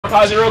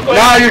pause it real quick?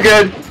 No, you're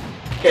good.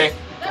 Okay.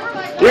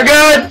 You're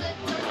good.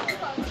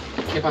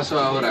 ¿Qué pasó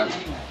ahora?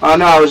 Oh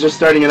no, I was just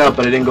starting it up,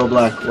 but it didn't go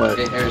black. What?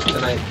 It airs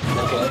tonight.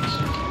 Okay.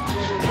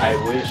 I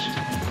wish.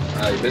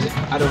 You busy?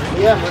 I don't.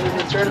 Yeah, I'm running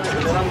the tournament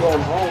and then I'm going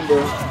home, bro.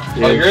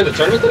 Yeah. Oh, you're in the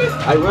tournament today?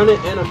 I run it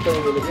and I'm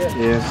playing it again.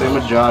 Yeah, same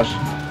with Josh.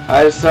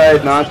 I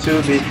decided not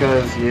to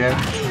because, yeah.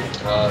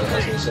 I was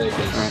gonna say,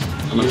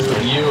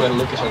 because you and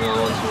Lucas are the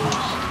ones who's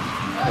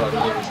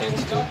giving his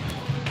hands to.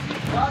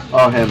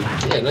 Oh, him.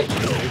 Yeah, like,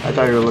 I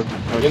thought you were looking.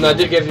 you know, I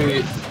did give you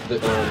his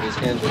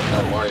hands with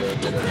Mario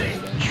and did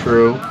it.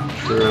 True.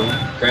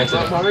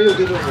 Granted, Mario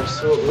videos are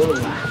so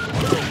early.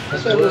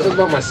 that's what it was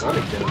about my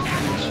Sonic game.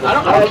 I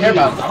don't care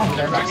about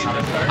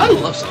Sonic. I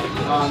love Sonic.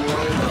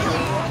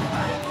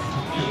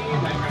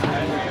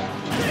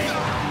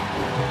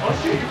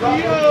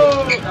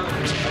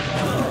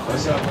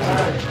 What's up?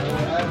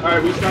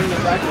 Alright, we starting the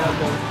back now,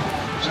 though.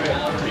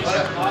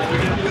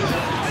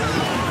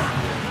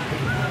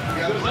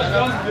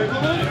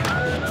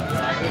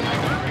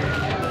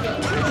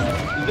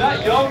 Is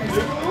that young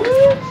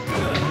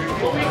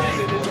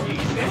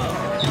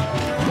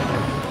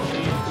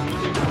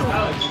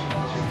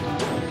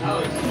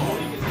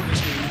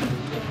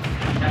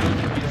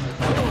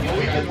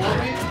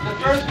the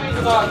first week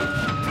of August.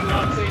 You know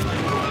what I'm saying?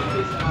 Like,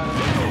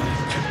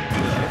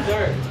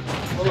 third,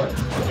 fourth,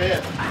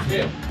 fifth.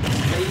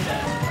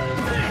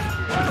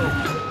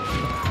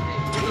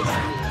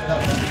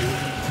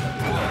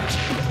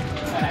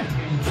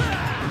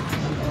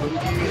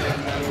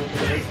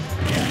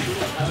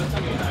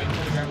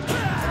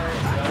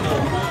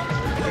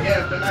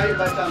 Again, but now you're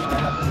by the time I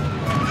have.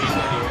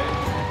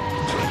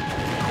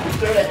 You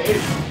start at 8.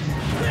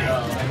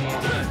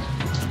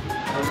 I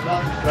was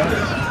about to start it.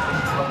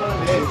 I'll put on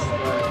the 8.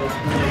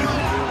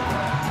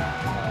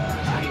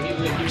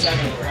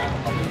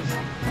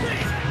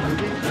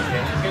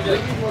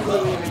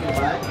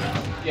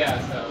 Yeah,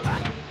 so.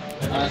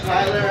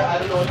 Tyler, I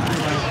don't know what to do.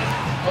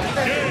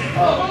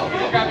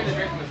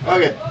 Oh,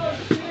 Okay.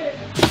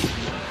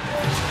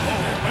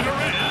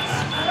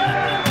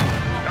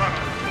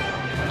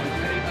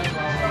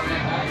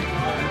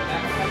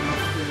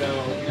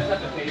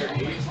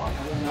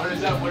 What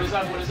is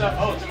up?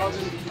 Oh,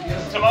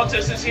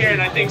 Tumultus is here,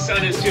 and I think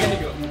Sun is too.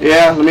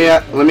 Yeah, let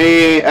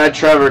me add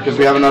Trevor because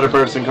we have another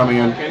person coming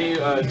in. Kenny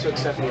took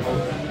Stephanie home.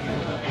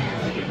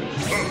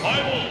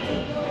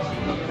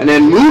 And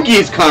then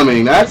Mugi's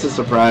coming. That's a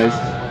surprise.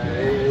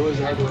 It was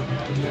ugly.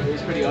 It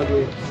was pretty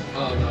ugly.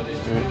 Oh, no, dude.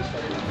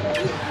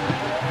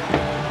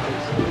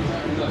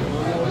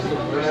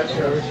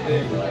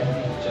 Right.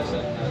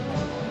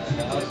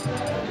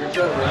 You're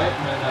Trevor, right?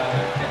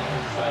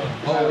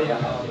 Oh, yeah.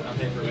 I'm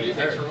paying for it.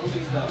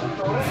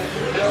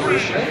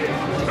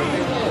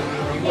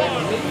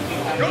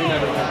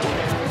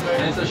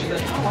 And so she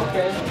said, oh,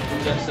 okay.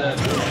 Jeff said,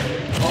 oh,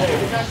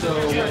 so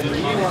when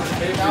he wants to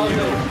pay for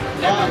you,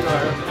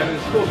 every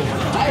school will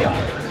want to pay on it.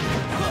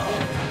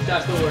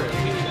 That's the word.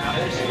 I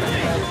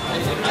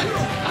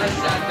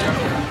sat there.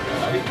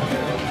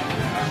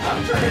 I'm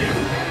trying to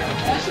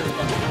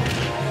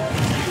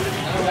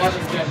I'm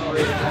watching Jeff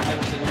already.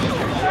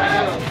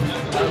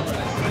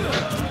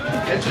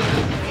 It's just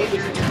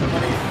easier to get the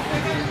money.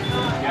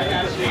 I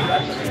gotta see.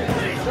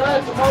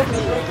 That's the most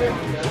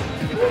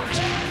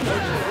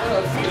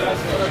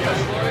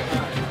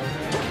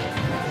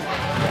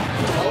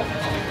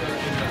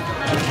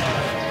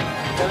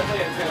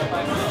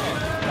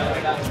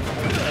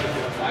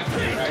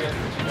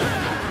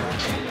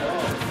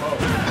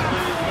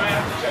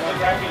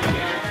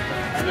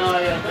I know,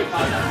 yeah.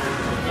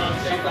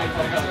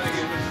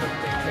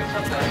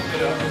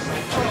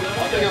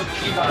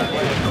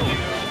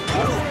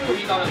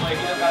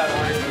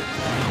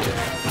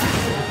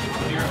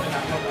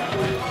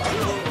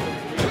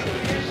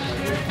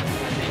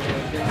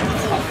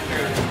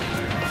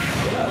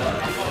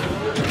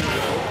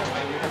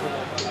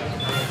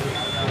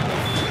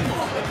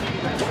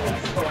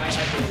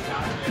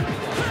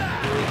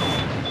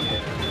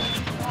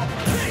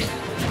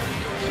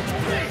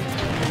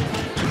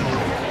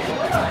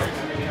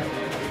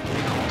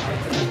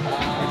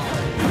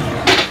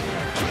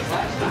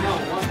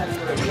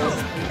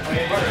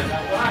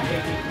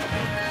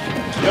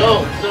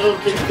 Yo, so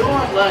can you go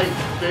on like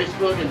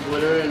Facebook and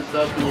Twitter and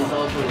stuff? Can you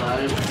tell us we're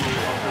live? I'll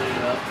put it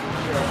up.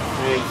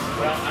 Thanks.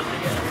 Well, I'm gonna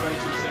get everybody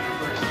to the center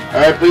first.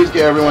 Alright, please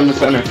get everyone to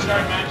center.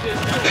 Start matches,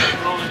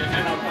 start rolling, and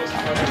then I'll post it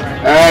over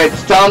right. Alright,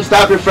 tell them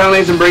stop your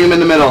friendlies and bring them in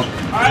the middle.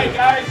 Alright,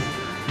 guys.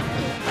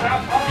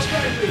 Stop all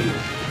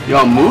friendlies.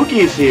 Yo,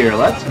 Mugi's here.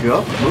 Let's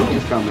go.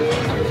 Mugi's coming.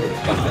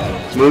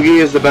 Mugi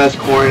is the best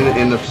corn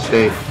in the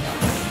state.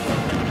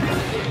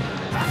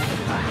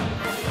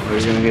 We're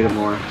gonna hate it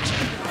more.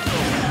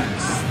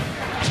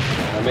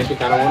 That makes me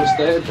kind of want to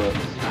stay, but...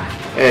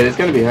 Hey, it's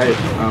gonna be hype.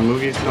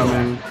 Mugi's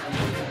coming.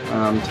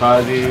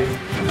 Tazi.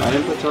 I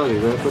didn't put Tazi.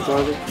 Did I put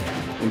Tazi?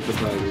 Didn't put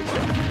Tazi.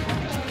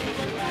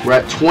 We're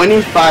at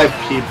 25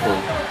 people.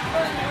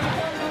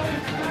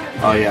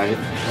 Oh yeah,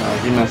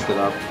 he messed it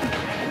up.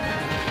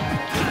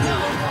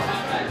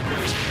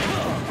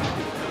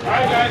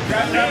 Alright, guys,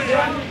 grab.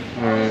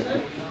 Alright.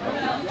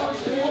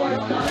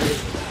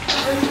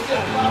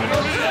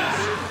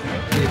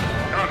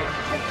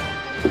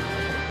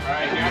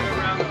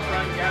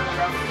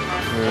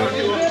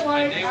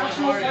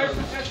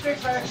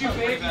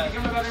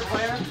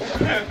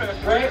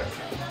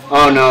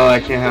 Oh no, I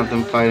can't have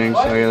them fighting, so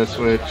I gotta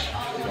switch.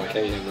 Why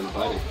can't you have them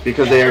fighting?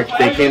 Because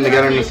they came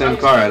together in the same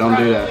car. I don't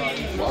do that.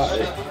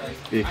 Why?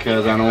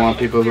 Because I don't want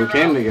people who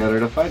came together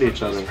to fight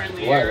each other.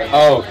 Why?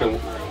 Oh,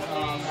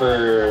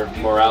 for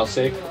morale's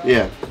sake?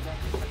 Yeah.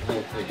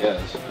 I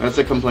guess. That's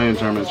a complaining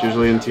term. It's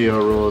usually in TO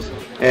rules.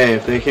 Hey,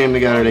 if they came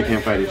together, they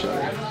can't fight each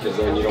other.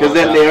 Because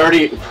then they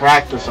already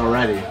practice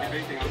already.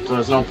 So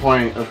there's no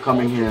point of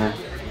coming here.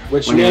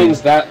 Which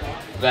means that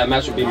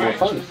match would be more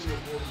fun.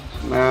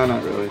 Nah,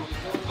 not really.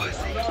 What?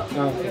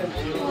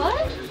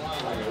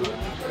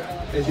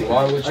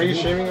 Why would Are you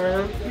streaming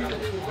right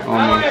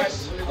Oh no.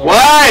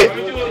 What?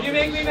 Will you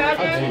make me mad,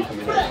 man?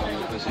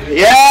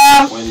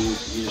 Yeah? When you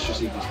just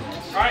receive these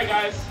things. Alright,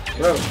 guys.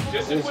 now?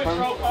 Just a quick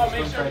roll call.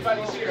 Make sure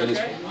everybody's here,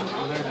 okay?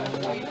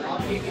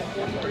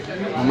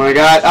 Oh my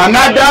god. I'm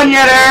not done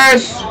yet,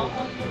 Eris!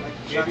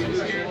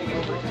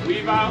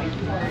 Weave out.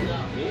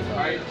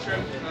 Alright,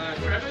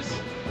 Travis?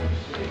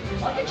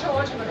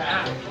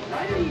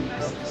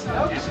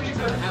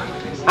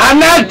 I'm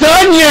not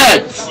done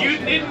yet! You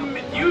didn't.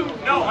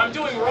 No, I'm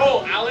doing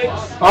roll, Alex.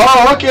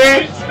 Oh, You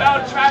okay.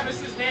 spelled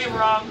Travis's name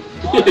wrong.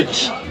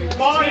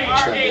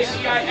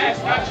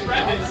 R-A-C-I-S, not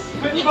Travis.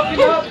 Quit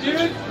fucking up,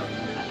 dude.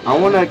 I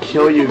want to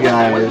kill you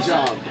guys.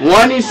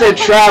 One, he said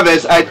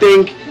Travis. I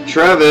think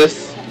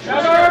Travis.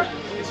 Trevor?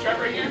 Is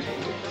Trevor here?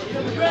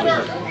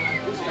 Trevor!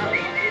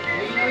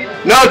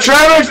 No,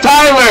 Trevor's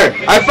Tyler.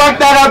 I fucked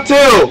that up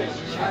too.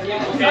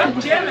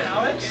 God damn it,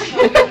 Alex.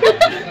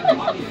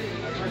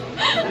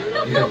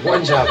 You have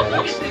one job,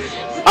 Alex.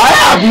 I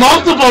have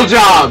multiple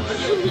jobs.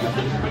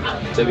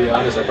 To be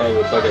honest, I probably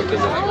would fuck up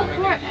because Oh,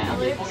 poor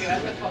Alex.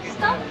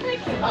 Stop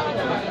thinking.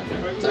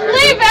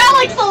 Leave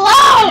Alex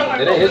alone!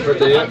 it ain't his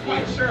birthday yet.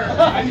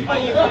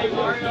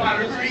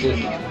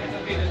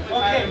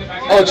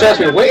 Oh, trust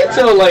me, wait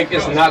until like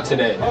it's not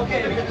today.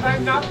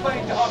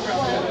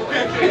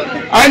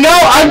 I know.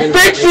 I'm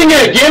fixing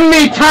it. Give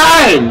me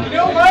time. You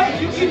know what?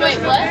 Wait,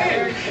 what?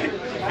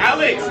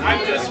 Alex,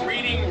 I'm just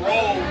reading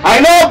roll. I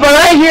know, but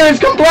I hear his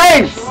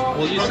complaints.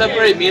 Will you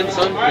separate me and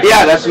Son?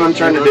 Yeah, that's what I'm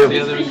trying to do.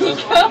 Together and Son?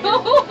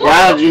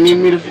 Yeah, do you need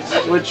me to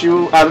switch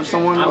you out of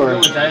someone I'm or?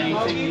 good with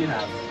anything you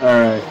have. All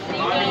right.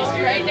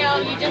 Right now,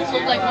 you just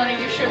look like one of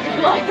your sugar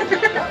gliders.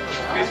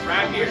 Is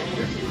Brad here?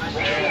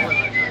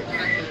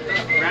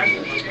 Brad?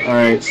 All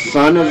right.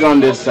 Sun is on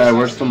this side.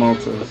 Where's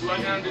Tumultus?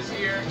 Bloodhound is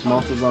here.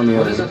 Tumultus on the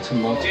What is other. a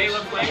tumult?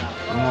 Jayla Flame.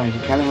 Ah, he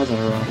kind of has a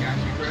hurrah.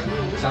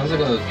 Sounds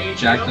like a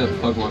jacked up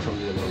Pokemon from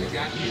the other day.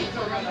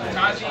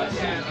 Tazi.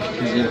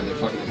 Because you know, they're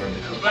fucking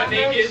retarded. Butt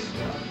naked.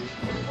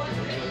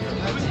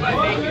 Who's butt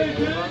naked?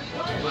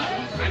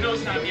 I know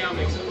it's not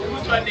Meowmix.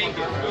 Who's butt naked?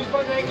 Who's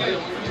butt naked?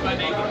 Who's butt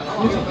naked?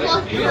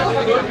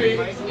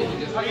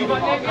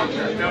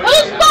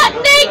 Who's butt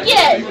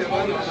naked?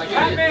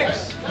 Cat mix.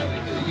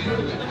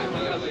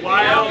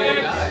 Wild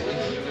mix.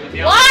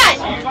 What?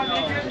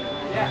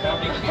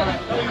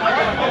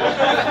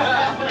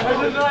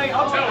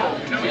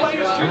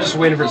 I'm just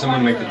waiting for someone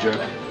to make the joke.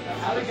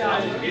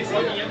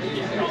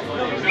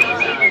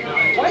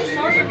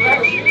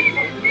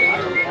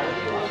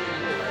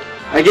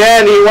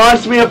 Again, he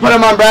wants me to put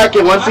him on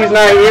bracket once he's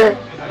not here.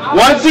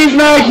 Once he's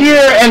not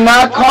here and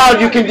not called,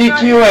 you can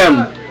DQ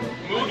him.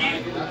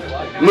 Mugi.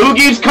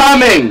 Mugi's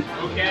coming.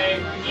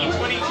 Okay.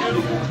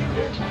 E22.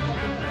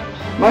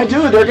 My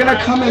dude, they're gonna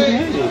come in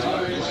handy.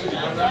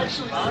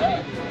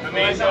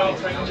 Amazo.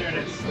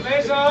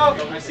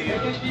 Amazo. I see you.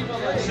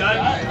 Son.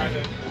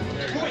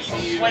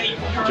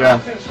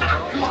 Jeff.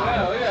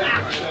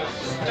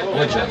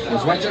 What Jeff?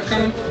 Was White Jeff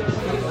coming?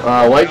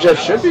 White Jeff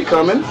should be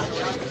coming.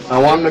 I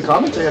want him to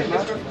commentate.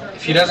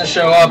 If he doesn't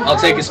show up, I'll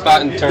take his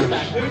spot in the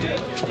tournament.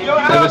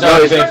 That's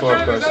what he's paid for,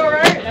 of course.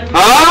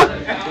 Huh?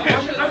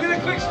 I'm gonna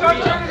quick start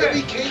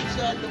tournament.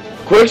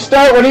 Quick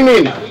start? What do you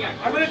mean?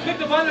 I'm gonna click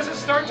the button that says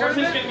start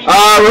tournament.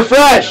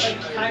 Refresh.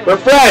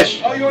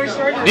 Refresh. Oh, you already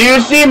started? Do you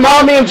see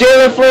Mommy and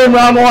Jayla Flame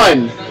round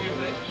 1?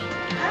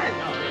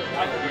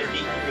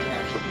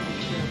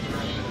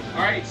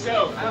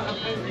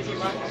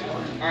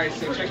 Alright,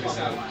 so check this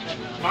out.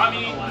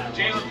 Mommy,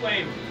 Jayla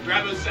Flame,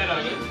 grab a setup.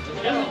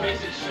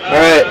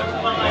 Alright.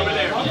 Over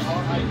there.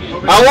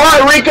 I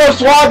want Rico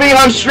Suave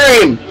on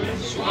stream.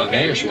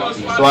 Suave or Suave?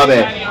 Suave.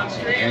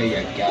 There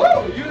you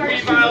go.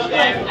 Rebound in.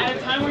 At a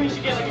time when you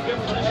should get like a good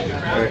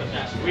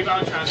flash.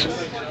 Rebound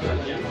Travis.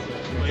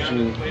 I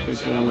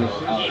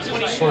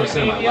just want to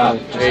say my loud.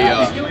 Hey,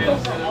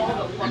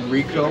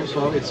 Rico,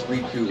 so it's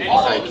Riku,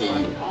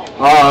 IKU.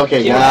 Oh,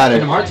 okay, got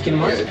Kingdom it. Hearts,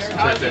 Kingdom Hearts.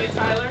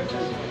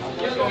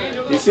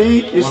 You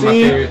see? You One of my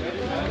see?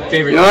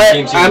 favorite You know what?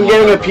 games. I'm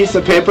getting a piece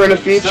of paper and a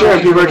feature,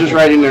 and people are just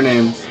writing their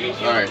names.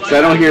 Alright, So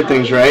I don't hear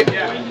things right.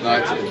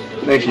 that's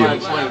it. Thank you. I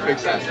just wanted to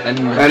fix that. And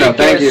I know,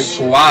 thank you.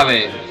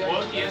 Suave.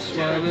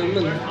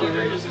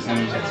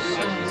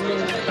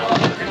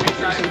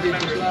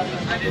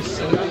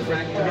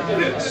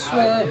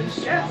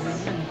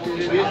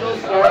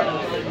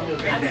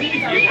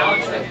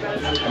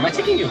 Am I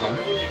taking you home?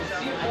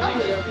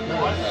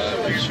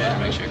 Just trying to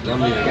make sure. 'Cause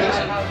I'm leaving, guys.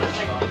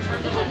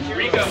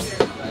 Rico.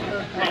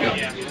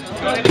 Yeah.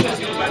 Go ahead and just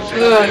do it by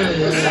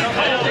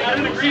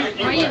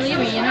Why are you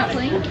leaving? You're not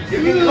playing?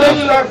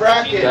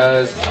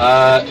 Because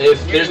if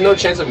there's no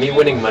chance of me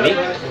winning money,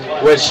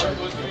 which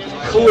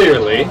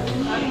clearly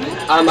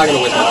I'm not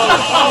gonna waste my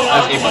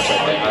money. That's $8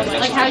 right there.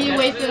 Like how you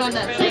wasted on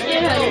that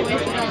ticket, how you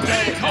wasted on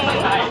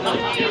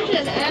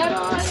that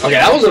add-on. Okay,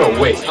 that wasn't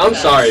a waste. I'm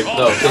sorry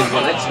though,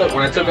 because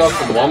when I took off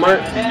from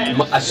Walmart,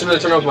 as soon as I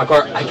turned off my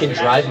car, I can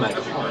drive my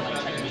car.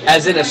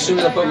 As in, as soon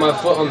as I put my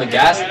foot on the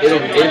gas, it'll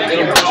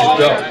just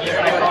go.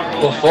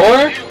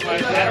 Before,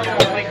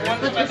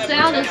 But the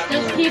sound is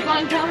just keep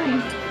on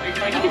coming. You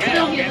can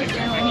still hear the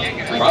sound.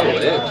 Like, probably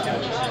is.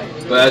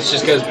 But that's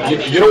just because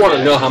you don't want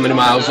to know how many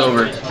miles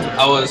over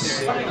I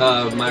was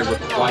my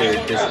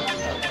required distance.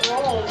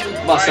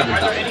 About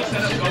 7,000.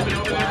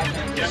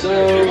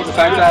 So the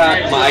fact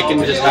that I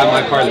can just have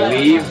my car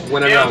leave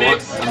whenever I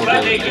want, I'm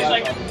okay with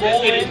that.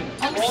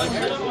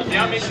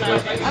 I'm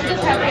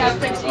just happy I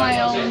fixed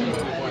my own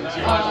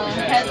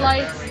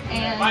headlights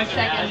and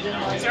check engine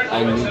lights.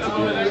 I need to do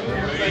that.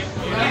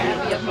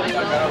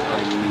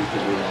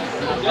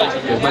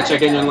 Because my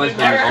check engine light's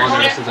been on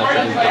there since I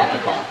freaking got the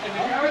car.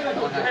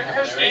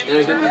 And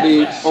it's going to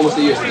be almost a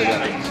year since I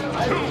got it.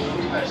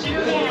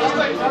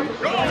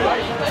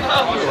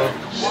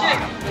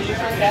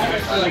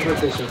 I like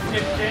rotation.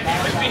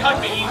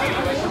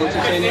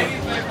 Entertaining.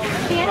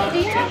 Danny, do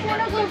you have one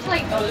of those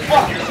like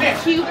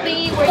cube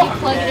thingy where you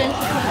plug it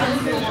into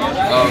something?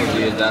 Oh,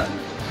 yeah, that.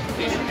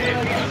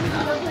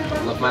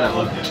 Left mine at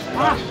home.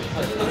 Ah.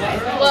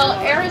 Well,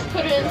 Eris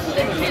put it into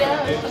the Kia,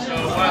 so it's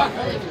not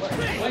really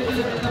working.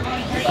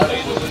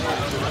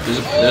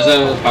 There's a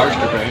power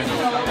strip right here.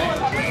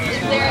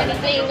 Is there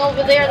anything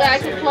over there that I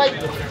can plug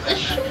this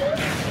shit in?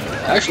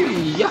 Actually,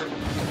 yeah.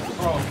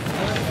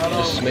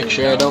 Just make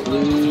sure I don't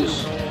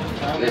lose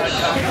this.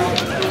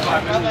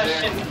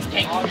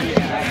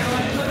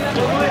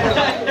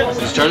 Is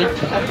this charger?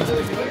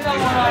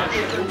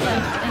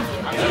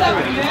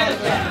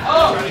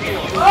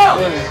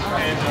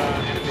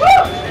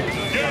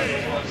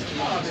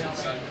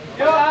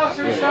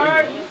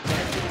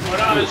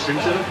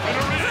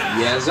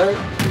 Yes, sir.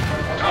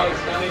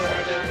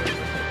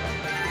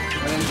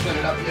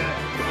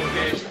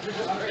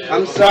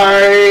 I'm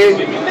sorry.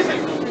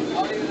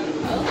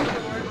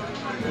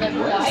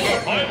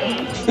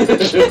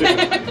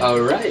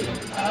 Alright.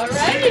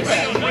 Alrighty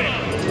then.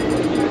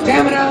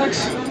 Damn it, Alex.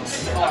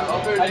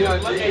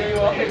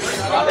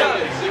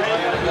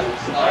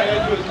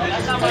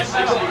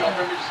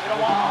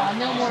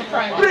 No more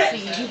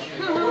privacy.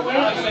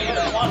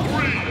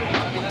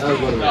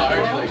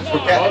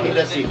 Okay, I need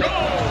that seat.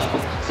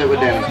 Sit with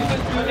Danny.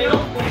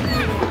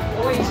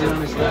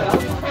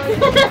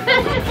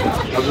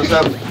 How's this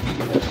up?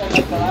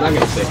 I'm not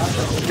gonna say.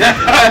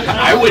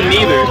 I wouldn't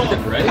either.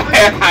 Right?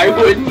 I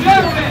wouldn't.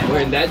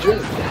 Wearing that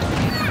dress.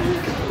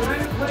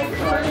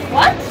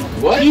 What?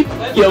 What?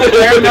 Yo,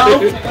 fair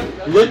enough.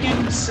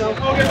 Looking so.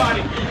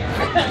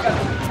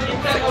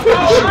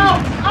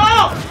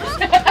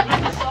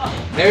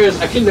 Harris,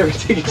 I can never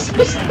take it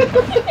seriously.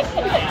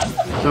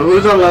 So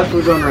who's on left?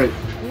 Who's on right?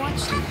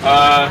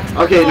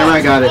 Okay, never mind.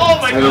 I got it. I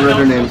haven't read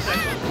their names.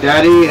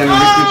 Daddy and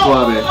Ricky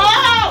Suave.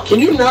 Can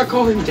you not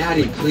call him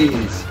daddy,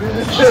 please?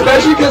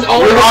 Especially because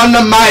We're on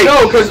the mic.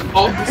 No, because I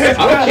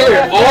don't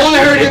care. All I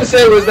heard him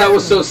say was that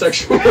was so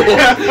sexual. And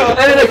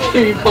then I can't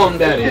even call him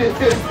daddy.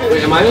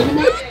 Wait, am I on the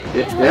mic?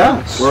 Yeah.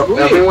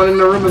 Everyone in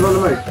the room is on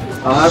the mic.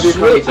 I'll have you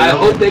call. I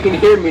hope they can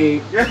hear me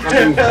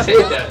fucking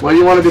say that. What do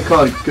you want to be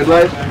called? Good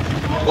life?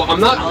 Well, I'm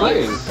not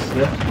playing.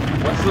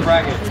 What's the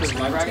bracket? Because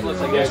my bracket looks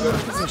like this. Who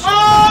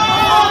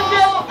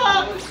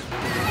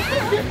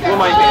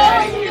am I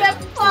facing? Get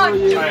fucked.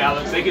 Alright,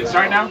 Alex, they can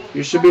start now?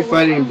 You should be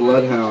fighting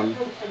Bloodhound.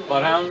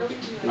 Bloodhound?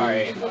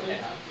 Alright.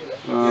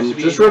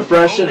 Just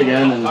refresh it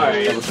again and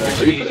Alright. double check.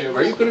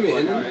 Are you putting me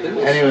in?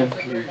 Anyway.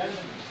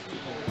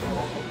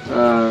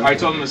 I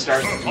told him to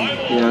start.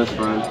 Yeah, that's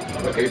fine.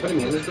 Okay, are you putting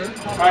me in this, bro?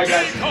 Alright,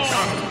 guys.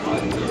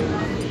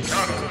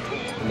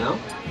 No?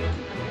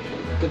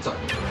 Good talk.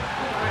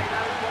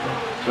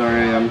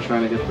 Sorry, I'm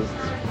trying to get this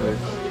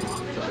fixed.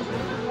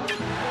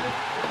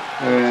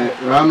 Alright,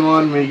 round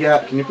one we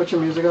got. Can you put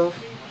your music off?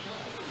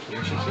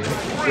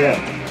 Yeah.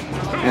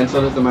 And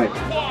so does the mic.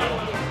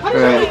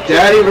 Alright,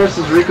 Daddy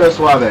versus Rico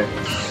Suave.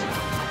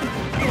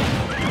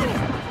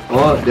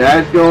 Oh,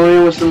 Dad's going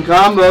in with some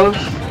combos.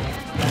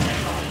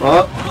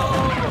 Oh.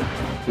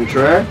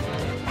 Contraire.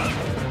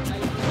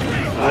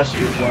 Ah,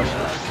 shoot, watch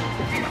this.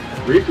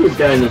 Riku's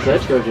got in this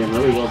edge guard game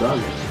really well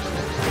done.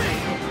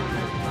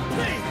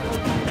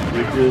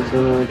 Riku's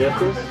gonna get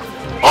this.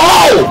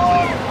 Oh!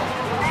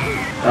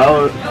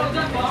 Oh!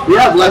 We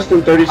have less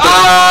than 30 seconds.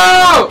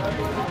 Oh!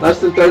 Less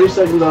than 30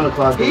 seconds on the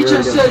clock. He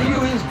just said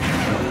you is.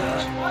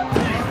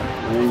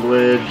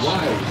 Language.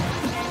 Why?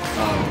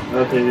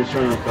 Okay, you're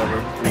trying to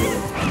recover.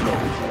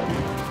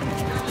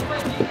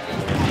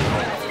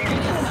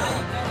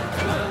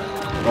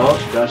 Oh,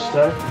 dash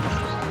attack.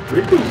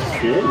 Riku's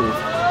skinny.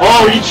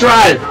 Oh, he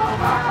tried!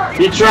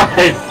 He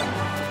tried!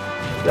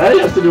 Daddy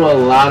has to do a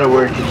lot of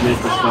work to make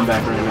this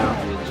comeback right now.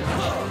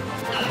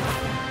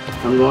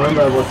 I'm going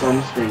by what's on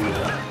the screen.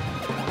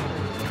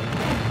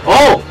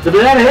 Oh! The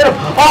banana hit him!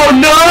 Oh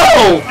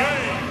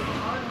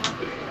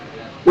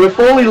no! With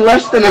only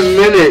less than a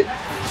minute,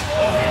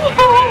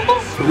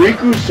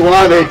 Riku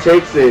Suave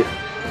takes it.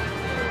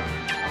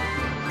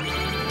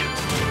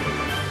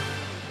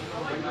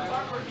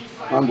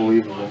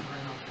 Unbelievable.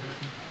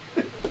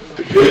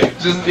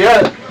 Just,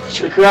 yeah,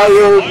 the crowd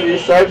goes, you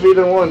side B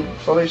to one.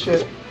 Holy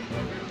shit.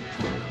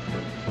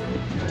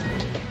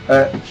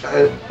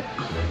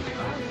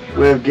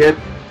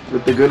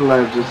 With the good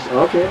life, just,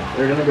 okay,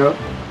 they're gonna go.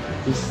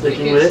 He's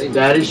sticking with it.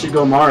 Daddy should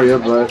go Mario,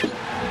 but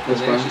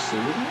that's fine.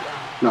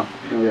 No,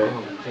 not yet.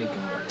 Oh, thank God.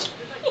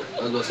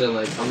 I was gonna say,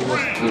 like, I'm the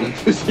most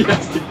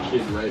unenthusiastic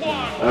kid right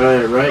now.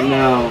 Alright, right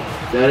now,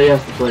 Daddy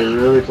has to play.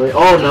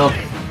 Oh no!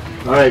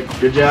 Alright,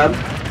 good job.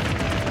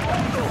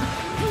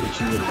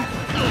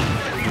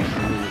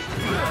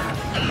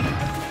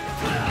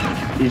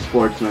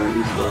 Esports, man,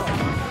 esports.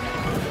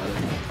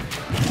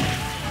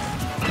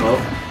 Oh,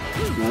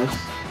 nice.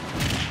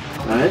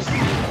 Nice.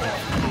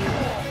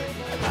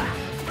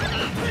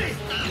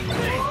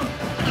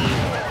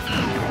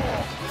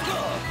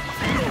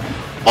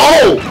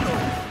 Oh!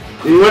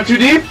 He went too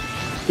deep?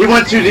 He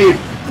went too deep.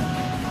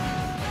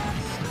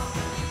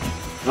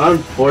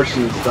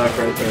 Unfortunate stuck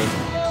right there.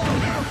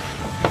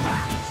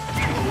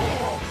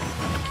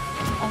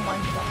 Oh my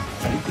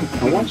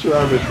god. I want you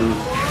out of this room.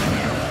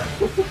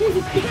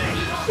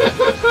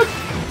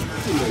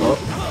 Oh.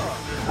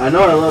 I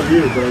know I love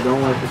you, but I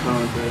don't like the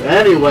commentary.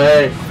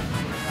 Anyway.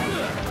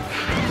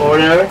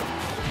 Forward air.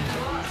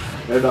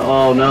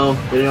 Oh no,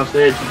 getting off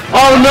stage.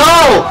 Oh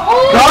no!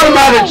 Got him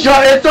out of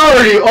shot. It's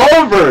already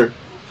over!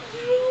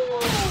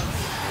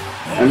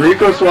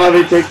 Enrico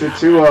Suave takes it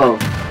 2-0.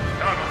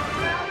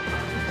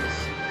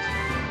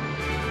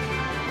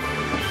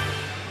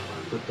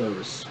 With the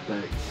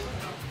respect.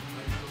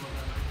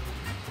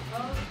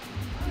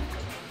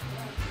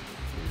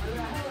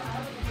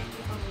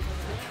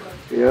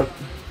 Yep.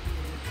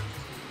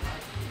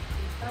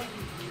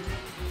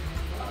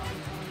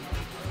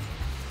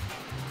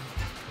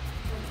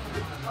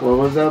 What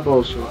was that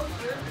bullshit?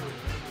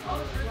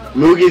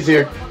 Mugi's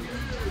here.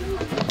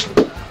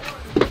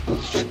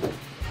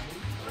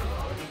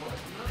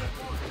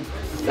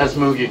 That's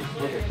Mugi.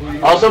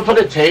 Also put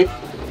a tape.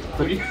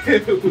 Who do you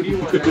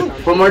want next on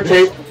Put more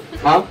tape.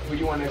 Huh? Who do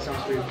you want next on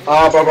stream?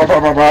 I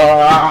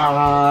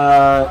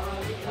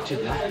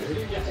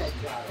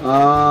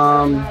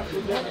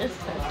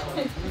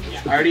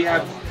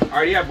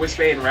already have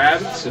Wispay and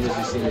Rab. As soon as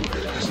you see me.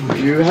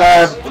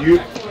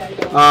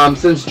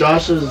 Since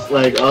Josh is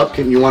like up,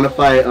 can you want to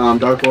fight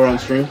Dark Lord on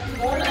stream?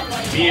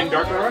 Me and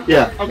Dark Lord?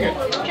 Yeah. Okay.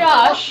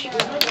 Josh.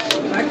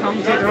 Can I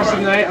commentate the rest of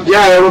the night?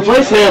 Yeah,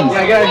 replace him. Yeah,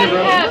 I got it,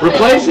 bro.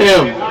 Replace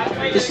him.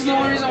 This is the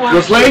only reason why.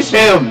 Replace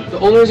him. The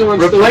only reason why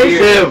I'm still Replace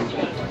here. him.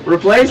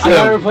 Replace I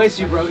gotta him. replace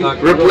you, bro.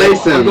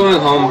 Replace I'm him. going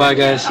home. Bye,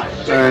 guys.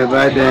 Alright,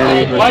 bye,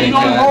 Danny. Why are you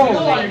going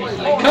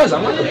home? Because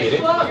I'm not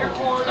competing.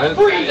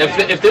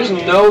 If there's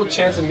no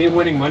chance of me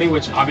winning money,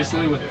 which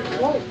obviously with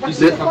you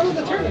said come to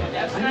the tournament.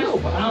 I know,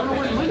 but I don't know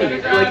where to win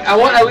it. Like I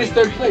want at least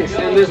 3rd place,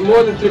 and there's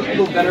more than 3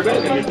 people that are better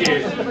than me.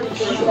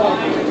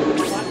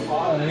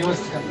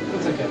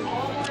 It's okay.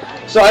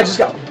 So I just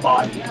got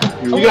bodied.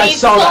 You guys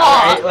saw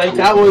that, right? Like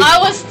that was. I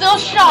was still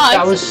shocked.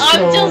 That was so.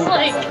 I'm just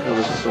like, That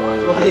was so.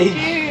 Like,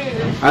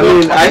 I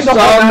mean, I saw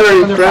him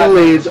during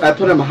friendlies. I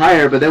put him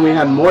higher, but then we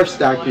had more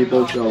stacked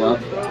people show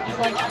up. it's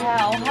like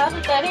how? How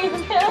did that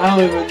even happen? I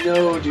don't even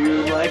know,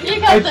 dude. Like You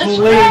got I played.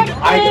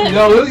 distracted.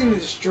 No, it wasn't even a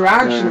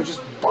distraction. It was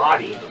just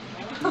body.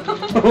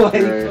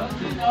 Like.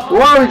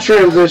 While we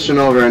transition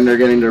over and they're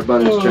getting their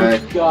buttons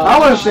checked, God. I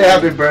want to say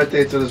happy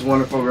birthday to this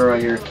wonderful girl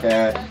right here,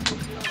 Kat.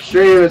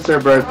 Stream, it's her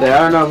birthday.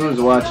 I don't know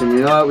who's watching.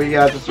 You know what? We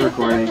got this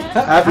recording.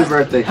 Happy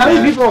birthday, How many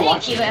Kat. people are Thank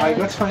watching? you, Like,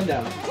 let's find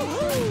out.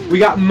 We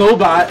got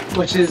Mobot,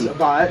 which is a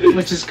bot,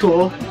 which is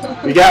cool.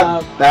 We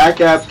got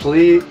back at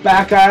please.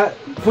 Back at,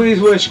 please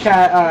wish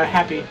Kat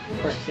happy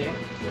birthday.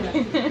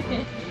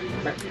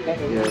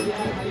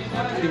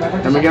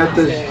 Yeah. And we got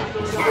this.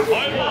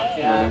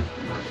 Yeah.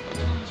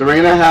 So we're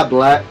gonna have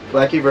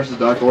Blackie versus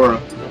Dark Aura.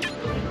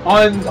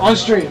 On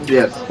stream.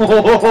 Yes.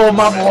 Oh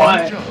my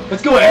boy.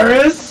 Let's go,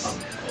 Ares.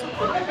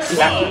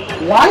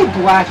 Why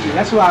Blackie?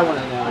 That's what I want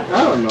to know.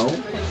 I don't know.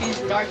 He's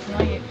Dark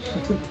Knight.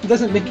 It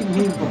doesn't make him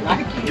mean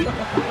Blackie.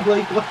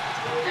 Like what?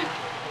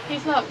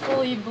 He's not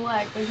fully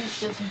black, but he's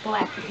just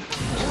blacky.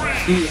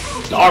 He's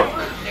dark.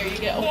 There you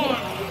go.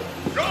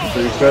 So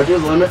you start your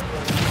limit.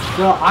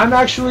 No, I'm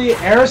actually.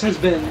 Ares has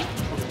been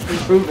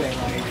improving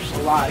like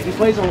a lot. He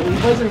plays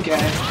MK,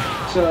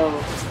 so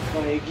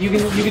like you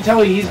can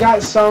tell he's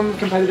got some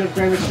competitive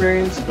game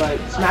experience, but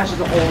Smash is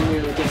a whole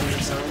new game of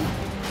its own.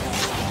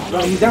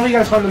 But he's definitely got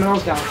his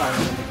fundamentals down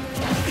finally.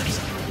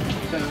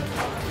 So,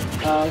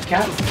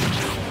 Kat,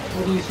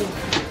 what do you think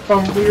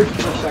from your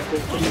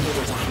perspective? What do you think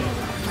of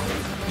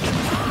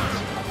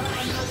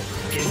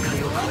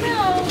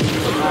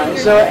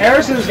so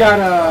Ares has got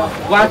a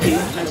Blackie,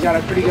 has got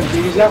a pretty good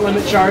beat. He's got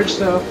limit charge,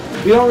 so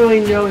We don't really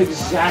know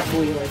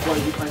exactly like what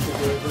he plans to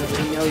do. But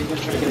we know he's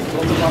gonna try to get a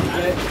kill move off of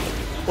it,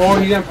 or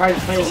he's gonna probably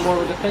play more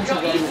of a defensive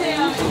game.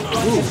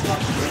 Ooh,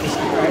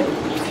 alright.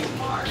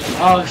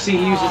 Oh, see,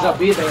 he uses up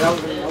B there. That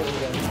was good.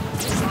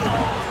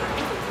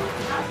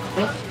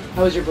 Huh?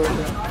 How was your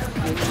birthday?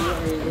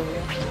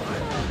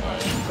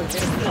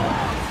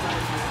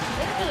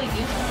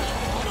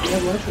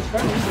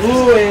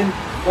 Ooh, and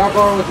Dark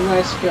Aura with a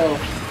nice kill.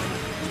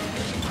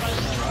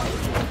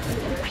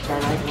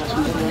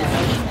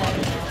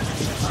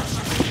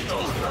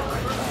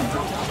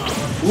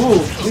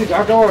 Ooh, dude,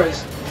 Dark Aura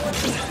is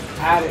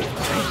at it.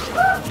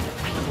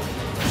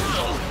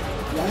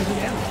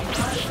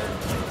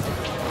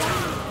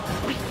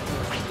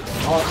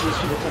 All I see is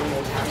people putting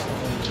their attacks on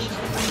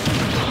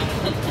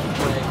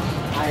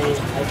I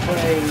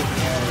play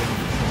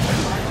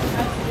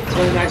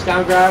really nice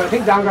down grab. I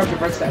think down grab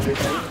converts to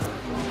everything.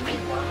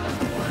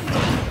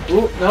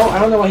 Ooh, no, I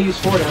don't know why he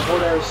used forward air.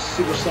 Forward air is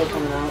super slow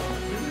coming out.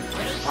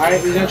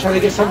 Alright, he's gonna try to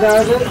get something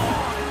out of it.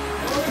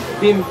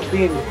 Beam.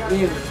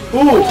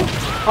 Ooh!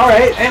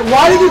 Alright, and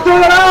why did you throw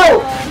that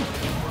out?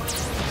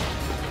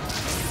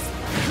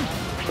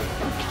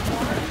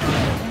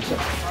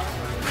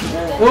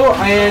 Ooh,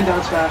 and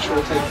down smash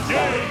will take the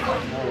start.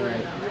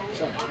 Alright,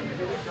 so.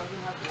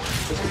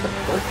 Let's get the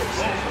perfect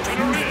stuff.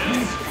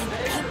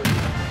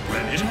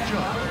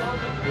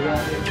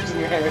 Yeah, it's in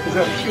your hair. Is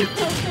that true?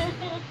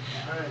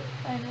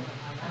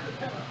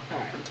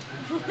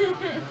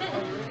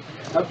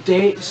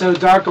 Update. So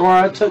Dark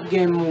Aura took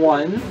game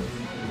 1.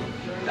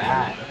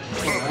 That.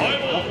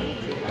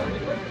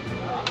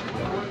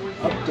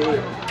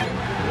 Update.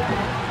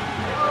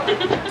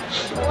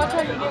 Watch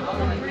how you give them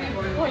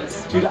 3 points.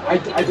 Dude, I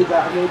did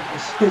that. I made it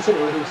said it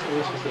was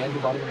supposed to end the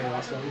bottom of the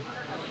last one.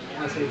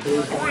 That's what it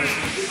is.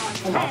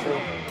 I'm awful.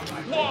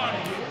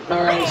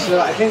 Alright, so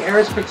I think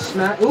Aris picked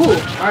Smash. Ooh!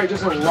 Alright,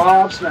 just a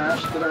raw up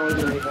smash. Didn't really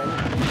do anything.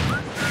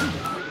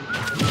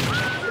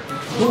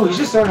 Ooh, he's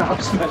just throwing out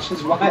up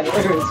smashes. Why? Aris,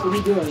 what are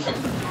you doing?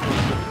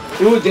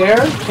 Ooh,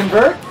 dare?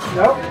 Convert?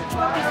 Nope.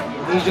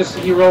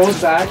 He rolls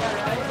back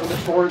with a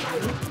forward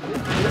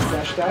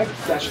dash attack.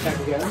 Dash attack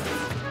again.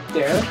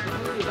 Dare.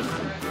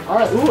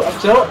 Alright, ooh, up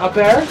tilt, up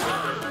air.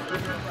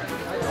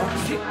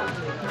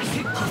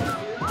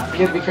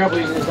 You have to be careful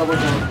using his double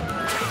jump.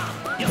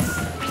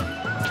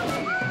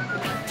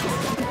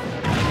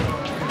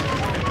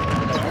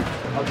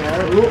 Up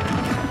air, ooh.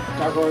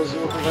 Dark Aura's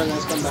doing a very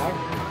nice comeback.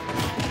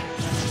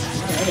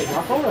 Hey,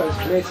 Dark Aura's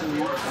made some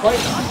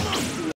quite